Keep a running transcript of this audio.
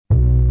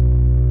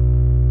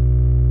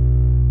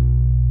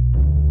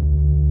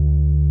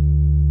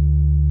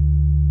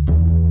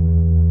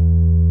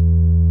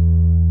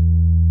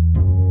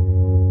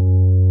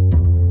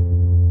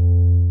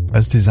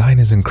As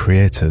designers and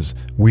creators,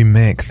 we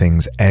make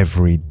things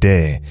every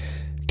day.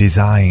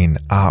 Design,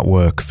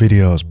 artwork,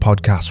 videos,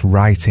 podcasts,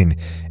 writing,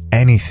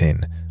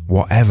 anything,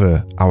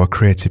 whatever our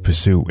creative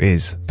pursuit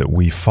is that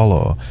we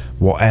follow,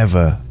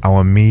 whatever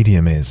our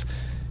medium is,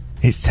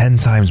 it's 10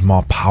 times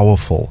more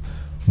powerful,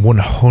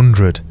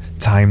 100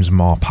 times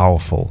more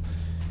powerful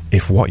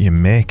if what you're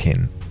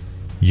making,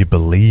 you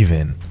believe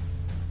in.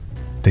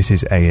 This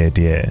is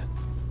AADA,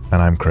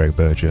 and I'm Craig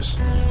Burgess.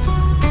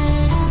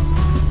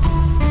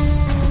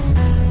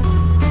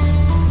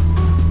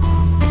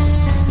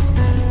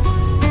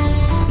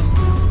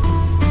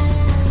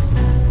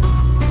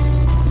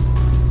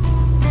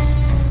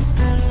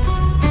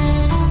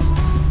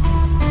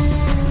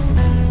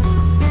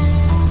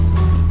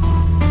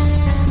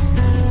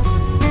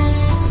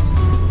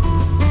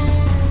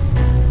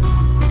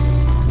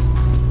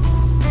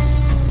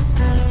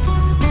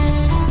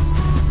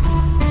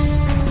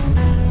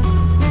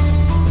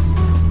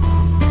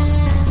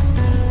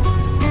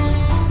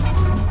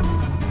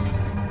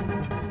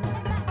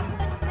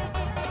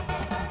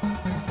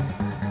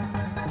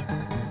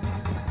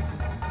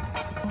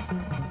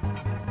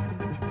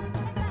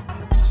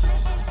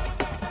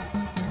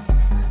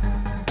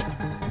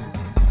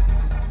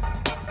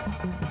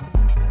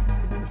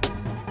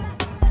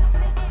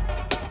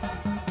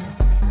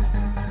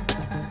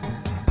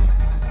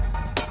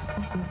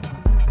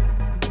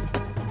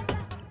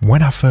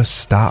 When I first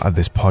started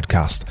this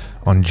podcast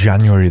on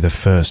January the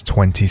 1st,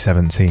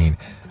 2017,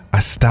 I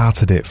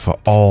started it for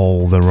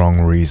all the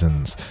wrong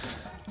reasons.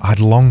 I'd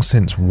long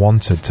since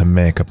wanted to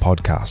make a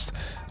podcast,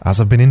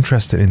 as I've been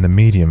interested in the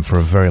medium for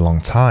a very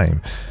long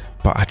time,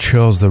 but I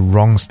chose the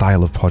wrong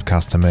style of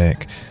podcast to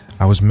make.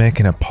 I was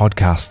making a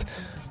podcast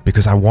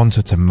because I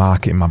wanted to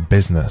market my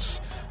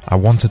business, I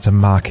wanted to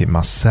market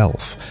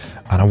myself,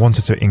 and I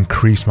wanted to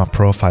increase my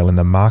profile in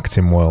the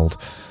marketing world.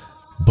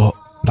 But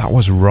that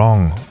was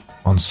wrong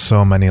on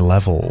so many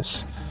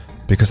levels,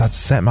 because I'd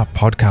set my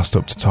podcast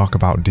up to talk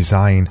about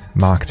design,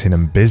 marketing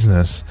and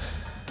business.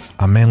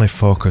 I mainly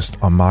focused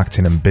on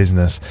marketing and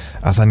business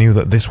as I knew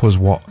that this was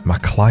what my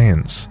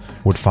clients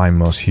would find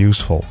most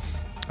useful,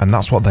 and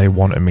that's what they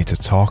wanted me to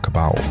talk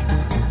about.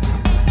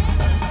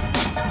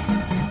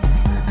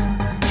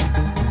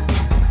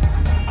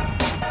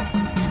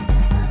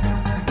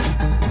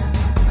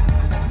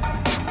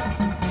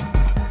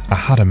 I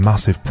had a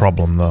massive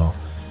problem though.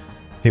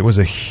 It was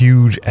a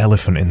huge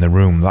elephant in the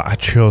room that I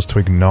chose to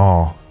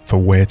ignore for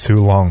way too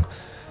long.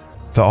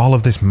 That all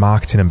of this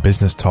marketing and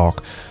business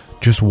talk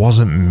just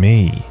wasn't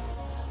me,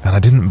 and I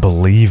didn't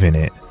believe in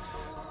it.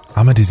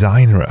 I'm a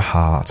designer at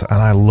heart,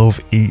 and I love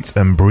eat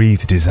and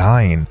breathe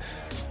design.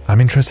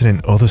 I'm interested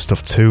in other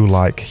stuff too,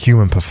 like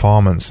human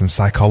performance and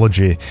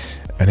psychology,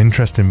 and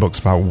interesting books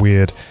about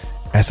weird,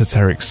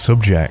 esoteric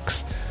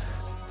subjects.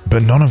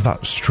 But none of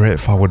that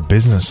straightforward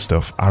business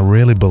stuff I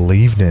really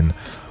believed in,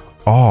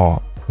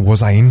 or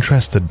was I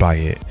interested by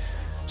it.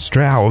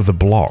 Straight out of the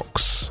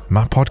blocks,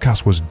 my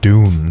podcast was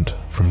doomed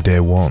from day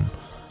one.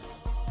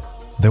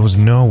 There was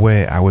no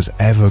way I was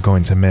ever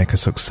going to make a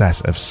success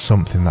of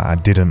something that I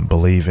didn't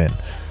believe in.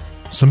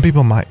 Some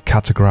people might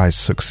categorize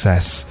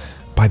success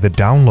by the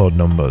download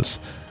numbers,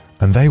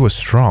 and they were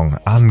strong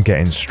and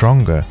getting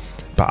stronger,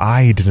 but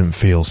I didn't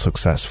feel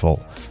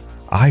successful.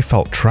 I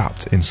felt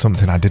trapped in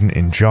something I didn't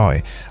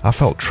enjoy. I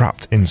felt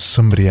trapped in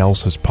somebody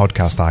else's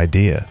podcast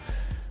idea.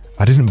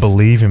 I didn't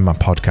believe in my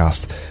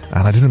podcast,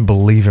 and I didn't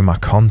believe in my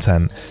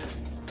content,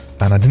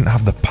 and I didn't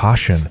have the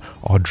passion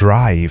or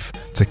drive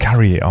to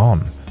carry it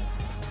on.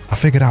 I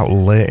figured out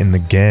late in the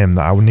game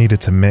that I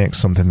needed to make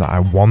something that I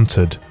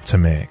wanted to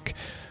make,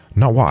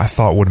 not what I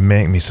thought would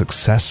make me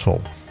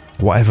successful,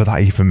 whatever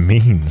that even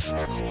means.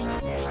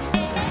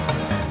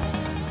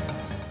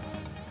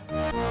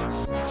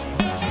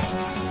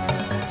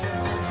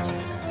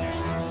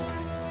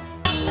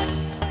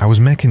 I was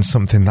making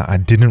something that I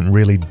didn't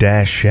really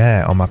dare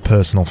share on my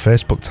personal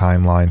Facebook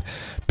timeline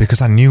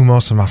because I knew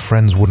most of my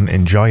friends wouldn't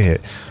enjoy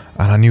it,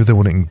 and I knew they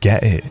wouldn't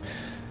get it.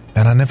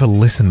 And I never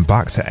listened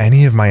back to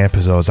any of my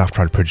episodes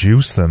after I'd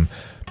produced them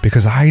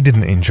because I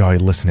didn't enjoy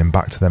listening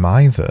back to them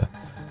either.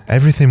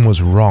 Everything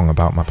was wrong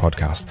about my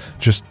podcast,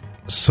 just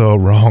so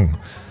wrong.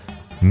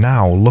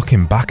 Now,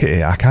 looking back at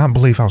it, I can't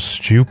believe how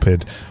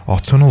stupid or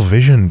tunnel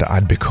visioned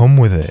I'd become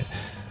with it.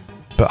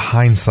 But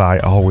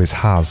hindsight always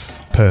has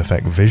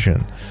perfect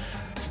vision.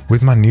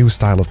 With my new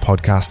style of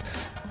podcast,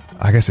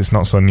 I guess it's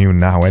not so new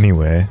now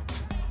anyway,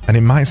 and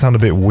it might sound a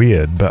bit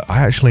weird, but I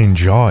actually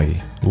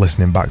enjoy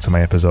listening back to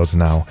my episodes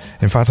now.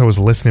 In fact, I was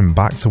listening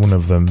back to one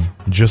of them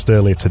just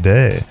earlier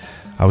today.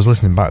 I was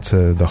listening back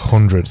to the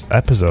 100th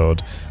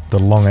episode, the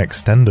long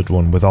extended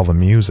one with all the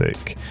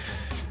music.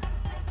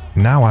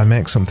 Now I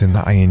make something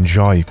that I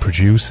enjoy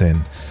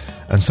producing,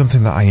 and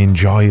something that I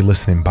enjoy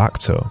listening back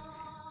to.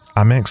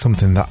 I make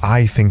something that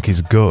I think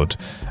is good,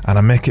 and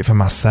I make it for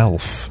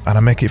myself, and I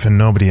make it for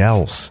nobody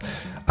else.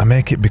 I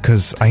make it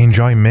because I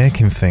enjoy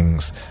making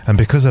things, and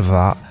because of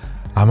that,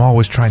 I'm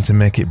always trying to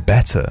make it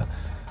better.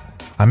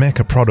 I make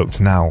a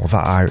product now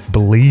that I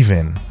believe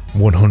in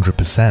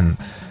 100%,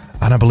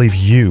 And I believe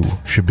you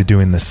should be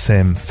doing the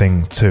same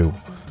thing too.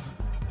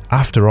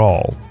 After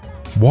all,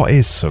 what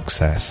is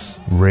success,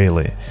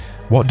 really?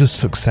 What does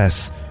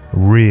success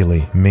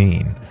really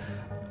mean?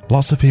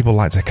 Lots of people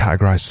like to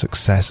categorize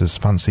success as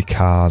fancy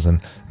cars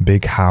and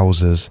big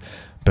houses,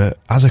 but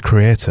as a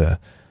creator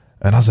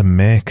and as a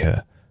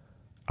maker,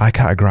 I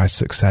categorize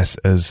success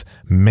as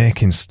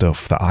making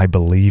stuff that I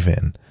believe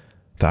in,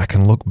 that I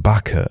can look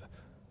back at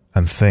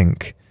and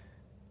think,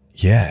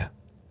 yeah,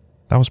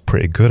 that was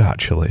pretty good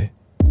actually.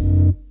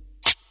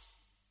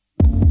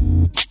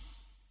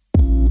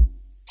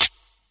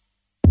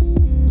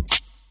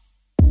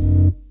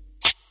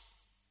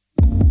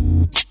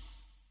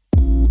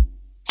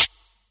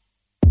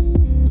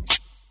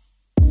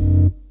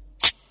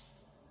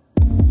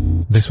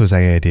 This was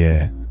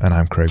AADA, and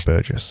I'm Craig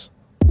Burgess.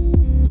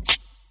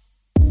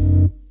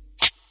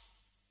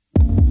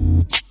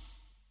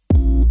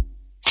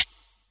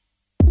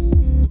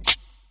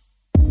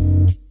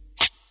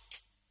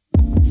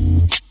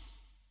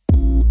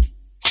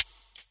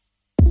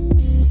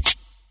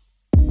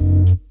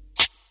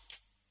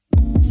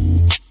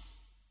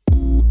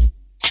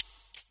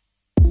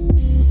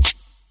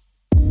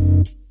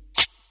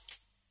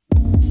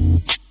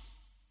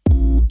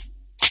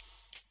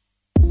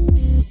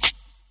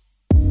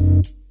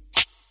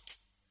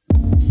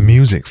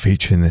 Music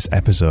featured in this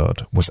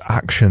episode was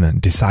Action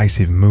and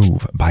Decisive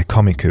Move by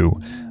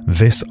Komiku,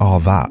 This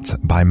or That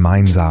by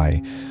Mind's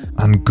Eye,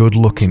 and Good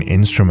Looking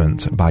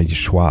Instrument by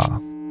Yeshua.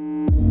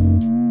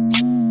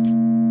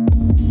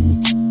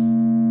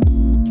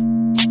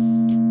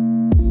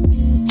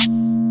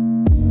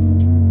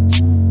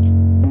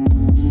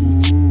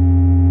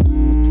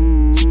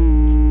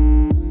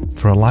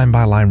 For a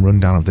line-by-line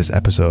rundown of this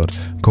episode,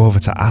 go over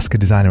to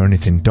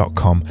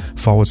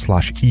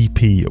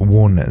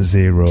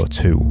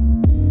askadesigneranything.com/EP102.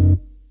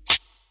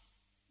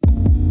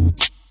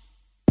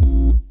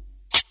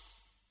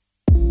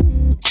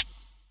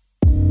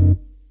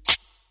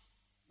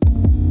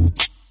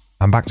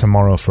 I'm back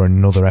tomorrow for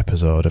another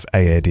episode of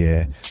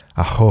AADA.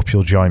 I hope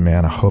you'll join me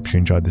and I hope you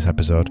enjoyed this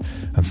episode.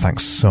 And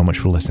thanks so much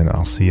for listening.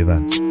 I'll see you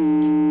then.